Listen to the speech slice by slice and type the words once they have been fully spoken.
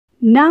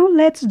Now,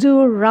 let's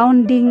do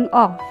rounding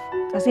off.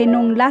 Kasi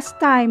nung last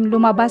time,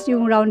 lumabas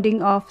yung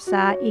rounding off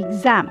sa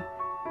exam.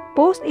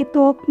 Post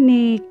ito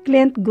ni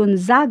Clint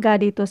Gonzaga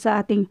dito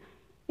sa ating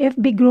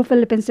FB Group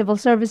Philippine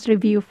Civil Service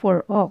Review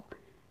for All.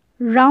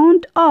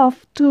 Round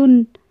off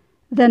to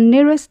the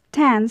nearest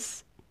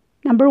tens,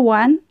 number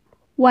 1,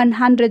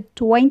 125,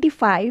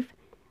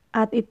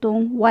 at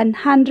itong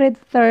 135.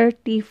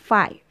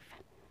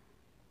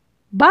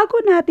 Bago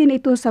natin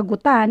ito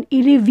sagutan,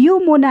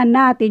 i-review muna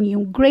natin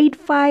yung grade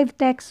 5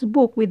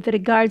 textbook with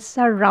regards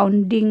sa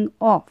rounding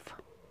off.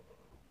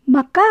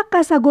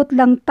 Makakasagot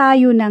lang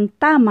tayo ng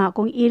tama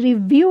kung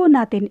i-review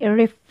natin,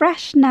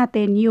 i-refresh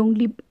natin yung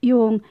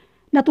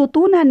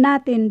natutunan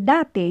natin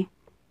dati.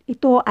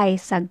 Ito ay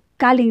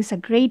galing sa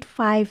grade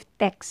 5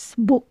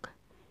 textbook.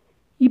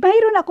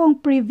 Mayroon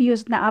akong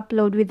previous na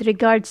upload with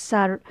regards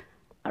sa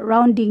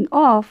rounding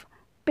off,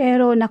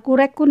 pero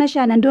nakorek ko na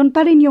siya. Nandun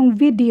pa rin yung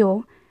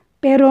video,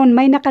 pero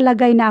may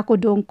nakalagay na ako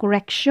doong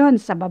correction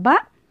sa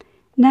baba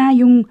na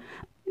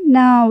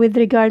with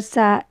regards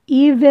sa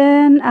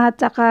even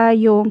at saka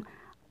yung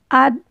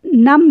odd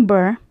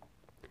number,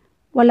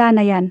 wala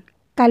na yan.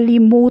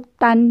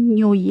 Kalimutan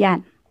nyo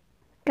yan.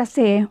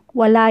 Kasi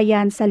wala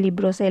yan sa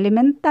libro sa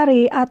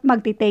elementary at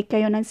magtitake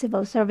kayo ng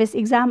civil service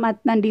exam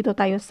at nandito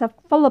tayo sa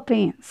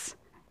Philippines.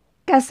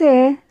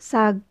 Kasi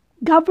sa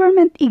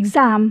government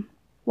exam,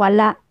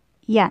 wala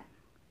yan.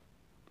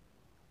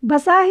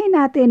 Basahin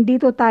natin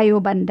dito tayo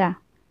banda.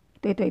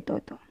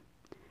 Ito.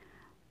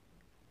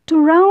 To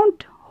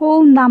round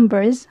whole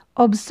numbers,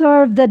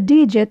 observe the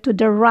digit to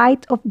the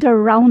right of the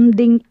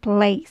rounding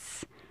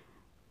place.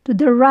 To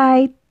the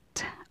right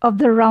of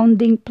the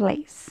rounding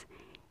place.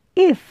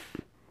 If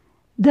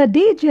the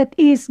digit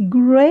is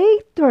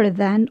greater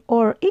than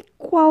or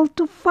equal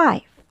to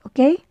 5,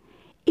 okay?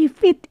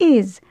 If it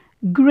is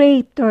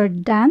greater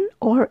than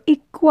or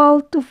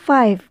equal to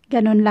 5,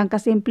 ganun lang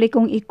kasimple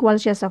kung equal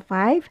siya sa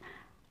 5,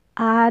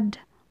 add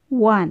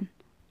 1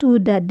 to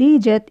the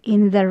digit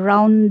in the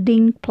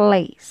rounding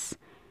place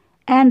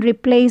and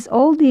replace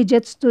all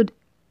digits to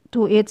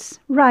its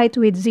right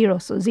with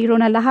 0. So, 0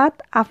 na lahat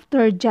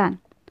after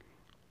dyan.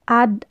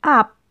 Add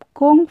up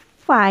kung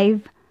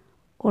 5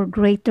 or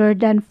greater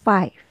than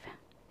 5.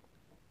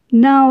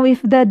 Now,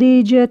 if the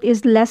digit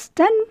is less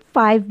than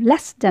 5,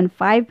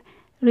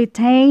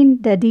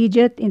 retain the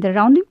digit in the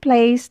rounding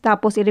place,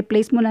 tapos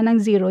i-replace mo na ng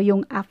 0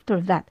 yung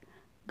after that.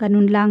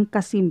 Ganun lang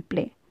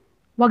kasimple.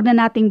 Huwag na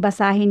nating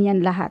basahin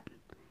yan lahat.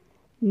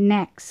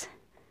 Next.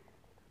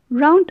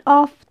 Round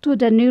off to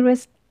the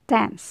nearest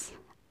tens.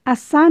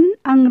 Asan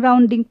ang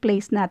rounding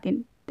place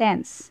natin?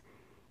 Tens.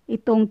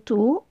 Itong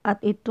 2 at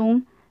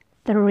itong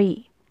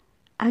 3.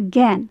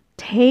 Again,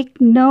 take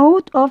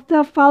note of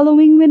the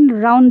following when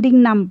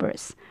rounding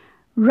numbers.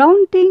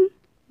 Rounding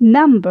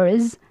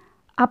numbers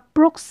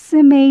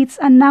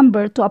approximates a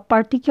number to a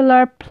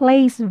particular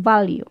place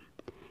value.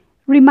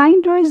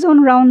 Reminders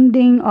on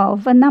rounding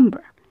of a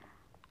number.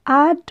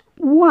 Add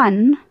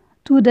 1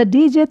 to the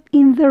digit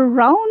in the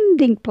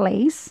rounding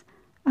place.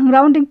 Ang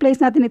rounding place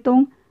natin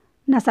itong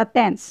nasa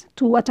tens,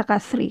 2 at saka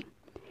 3.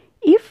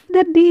 If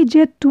the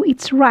digit to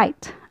its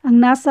right, ang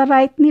nasa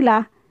right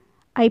nila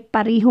ay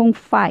parihong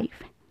 5.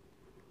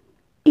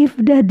 If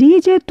the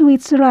digit to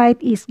its right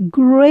is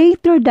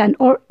greater than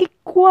or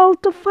equal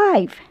to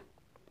 5,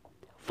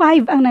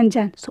 5 ang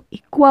nandyan, so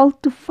equal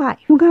to 5.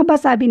 Yung nga ba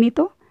sabi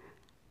nito?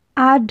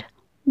 Add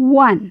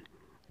 1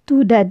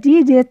 to the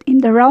digit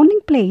in the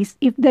rounding place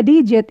if the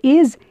digit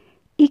is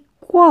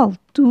equal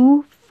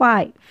to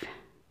 5.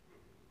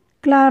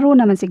 Klaro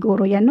naman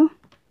siguro yan, no?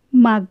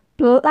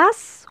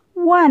 Mag-plus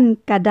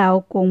 1 ka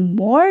daw kung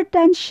more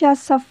than siya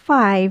sa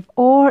 5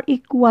 or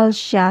equal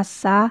siya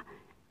sa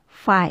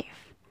 5.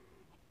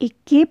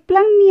 I-keep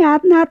lang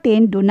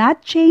natin, do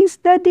not change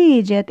the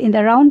digit in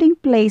the rounding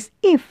place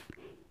if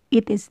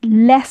it is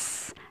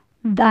less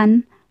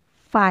than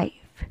 5.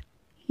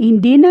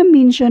 Hindi na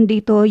mention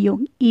dito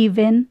yung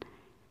even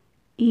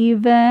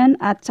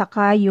at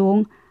saka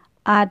yung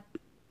odd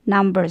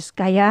numbers.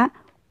 Kaya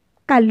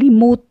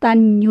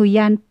kalimutan nyo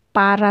yan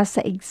para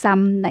sa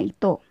exam na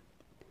ito.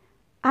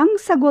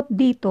 Ang sagot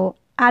dito,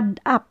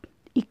 add up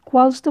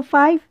equals to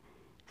 5.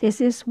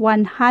 This is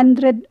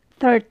 130.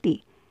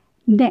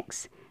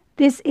 Next,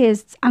 this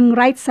is, ang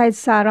right side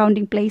sa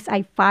rounding place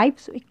ay 5,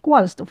 so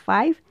equals to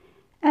 5.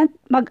 And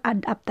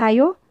mag-add up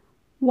tayo,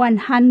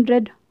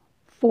 140.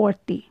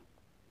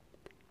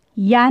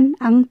 Yan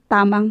ang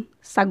tamang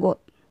sagot.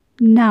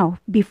 Now,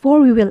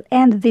 before we will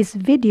end this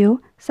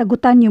video,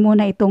 sagutan niyo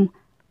muna itong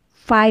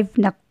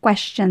 5 na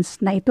questions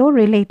na ito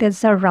related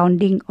sa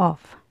rounding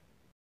off.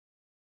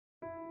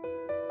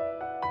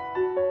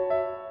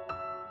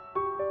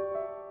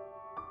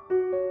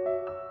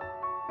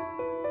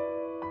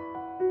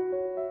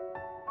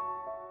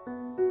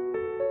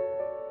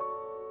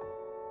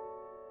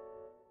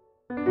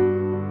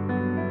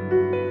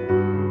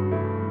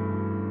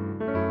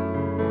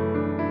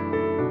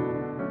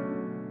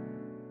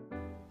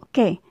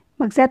 Okay,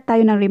 mag-set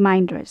tayo ng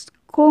reminders.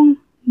 Kung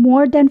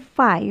more than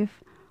 5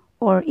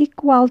 or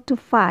equal to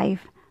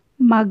 5,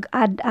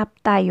 mag-add up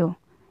tayo.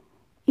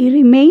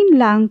 I-remain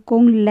lang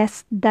kung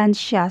less than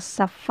siya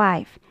sa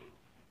 5.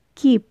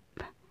 Keep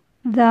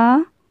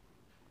the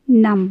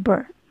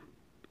number.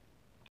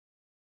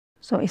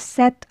 So,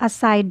 set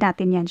aside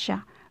natin yan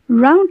siya.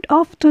 Round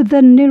off to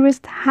the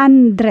nearest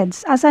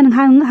hundreds. Asan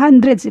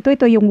hundreds?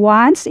 Ito yung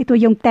ones, ito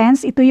yung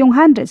tens, ito yung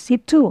hundreds. Si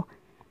 2.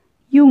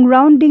 Yung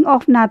rounding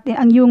off natin,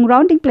 yung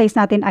rounding place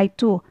natin ay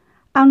 2.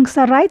 Ang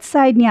sa right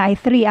side niya ay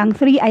 3. Ang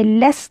 3 ay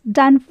less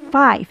than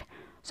 5.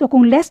 So,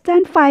 kung less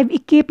than 5,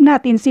 i-keep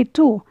natin si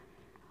 2.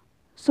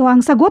 So,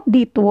 ang sagot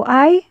dito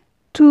ay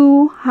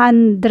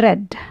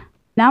 200.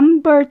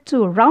 Number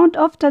 2, round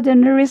off to the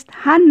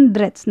nearest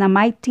hundreds na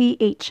may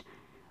TH.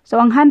 So,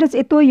 ang hundreds,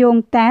 ito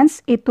yung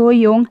tens, ito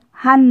yung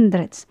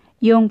hundreds,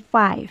 yung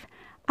 5.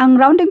 Ang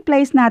rounding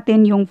place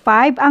natin, yung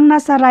 5, ang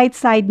nasa right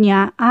side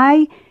niya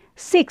ay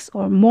 6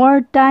 or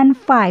more than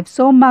 5.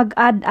 So,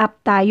 mag-add up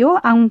tayo.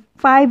 Ang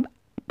 5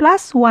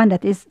 plus 1,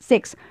 that is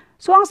 6.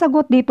 So, ang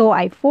sagot dito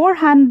ay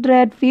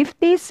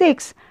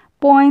 456.46.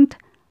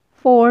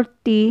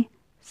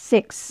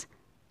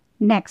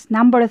 Next,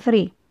 number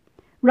 3.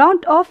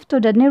 Round off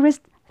to the nearest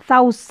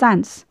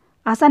thousands.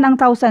 Asan ang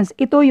thousands?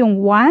 Ito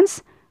yung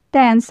ones,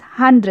 tens,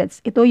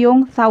 hundreds. Ito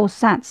yung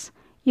thousands.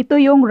 Ito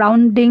yung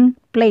rounding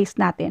place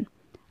natin.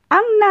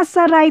 Ang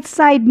nasa right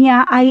side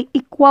niya ay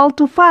equal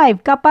to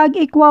 5. Kapag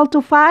equal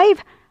to 5,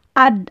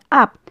 add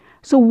up.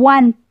 So,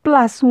 1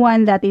 plus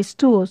 1, that is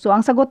 2. So,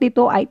 ang sagot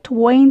dito ay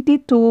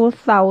 22,000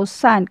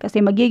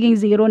 kasi magiging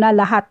 0 na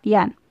lahat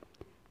yan.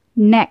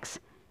 Next,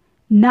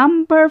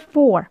 number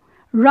 4.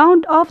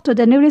 Round off to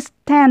the nearest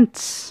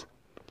tenths.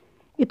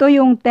 Ito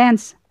yung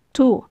tenths,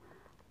 2.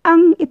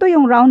 Ito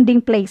yung rounding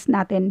place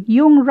natin.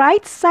 Yung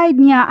right side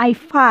niya ay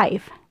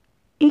 5.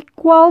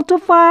 Equal to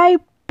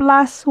 5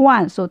 plus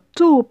 1. So,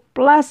 2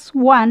 plus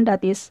 1,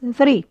 that is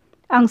 3.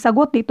 Ang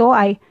sagot dito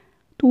ay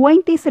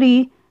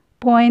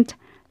 23.3.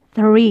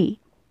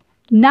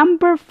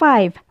 Number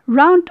 5,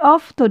 round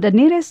off to the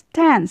nearest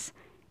tens.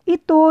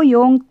 Ito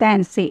yung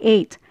tens, si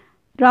 8.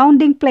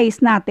 Rounding place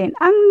natin.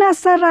 Ang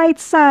nasa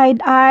right side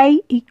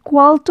ay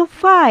equal to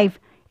 5.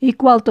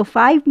 Equal to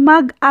 5,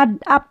 mag-add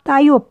up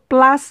tayo,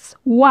 plus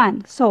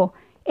 1. So,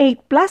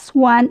 8 plus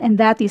 1, and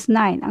that is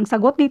 9. Ang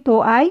sagot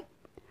dito ay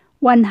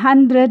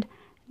 190.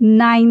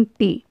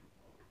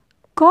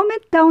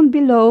 Comment down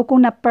below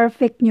kung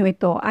na-perfect nyo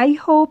ito. I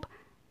hope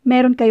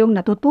meron kayong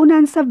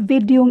natutunan sa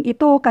videong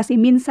ito kasi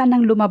minsan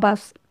nang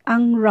lumabas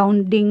ang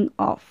rounding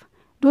off.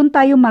 Doon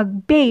tayo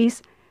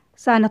mag-base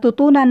sa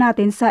natutunan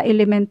natin sa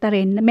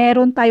elementary.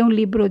 Meron tayong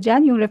libro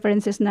dyan, yung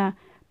references na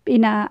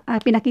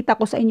pinakita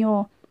ko sa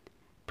inyo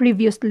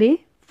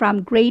previously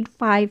from grade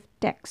 5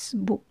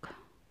 textbook.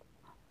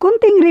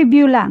 Kunting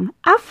review lang.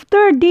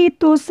 After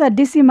dito sa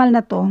decimal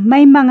na to,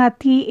 may mga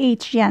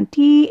TH yan.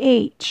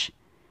 TH.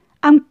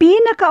 Ang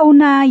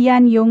pinakauna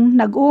yan yung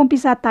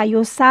nag-uumpisa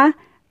tayo sa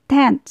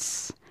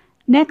tenths.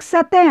 Next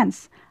sa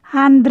tens,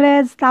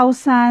 hundreds,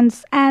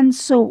 thousands, and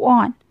so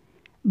on.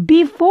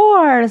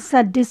 Before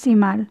sa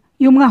decimal,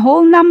 yung mga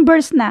whole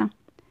numbers na,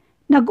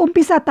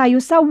 nag-umpisa tayo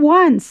sa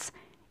ones.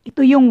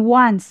 Ito yung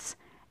ones.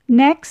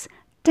 Next,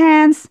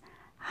 tens,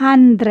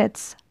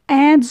 hundreds,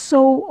 and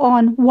so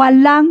on.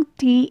 Walang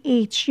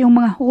TH, yung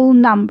mga whole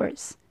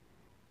numbers.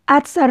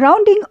 At sa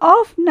rounding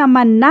off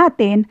naman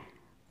natin,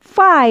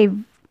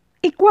 5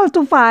 equal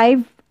to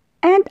 5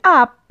 and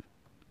up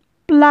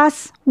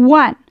plus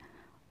 1.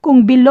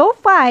 Kung below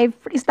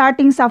 5,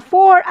 starting sa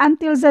 4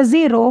 until sa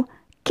 0,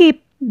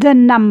 keep the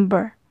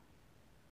number.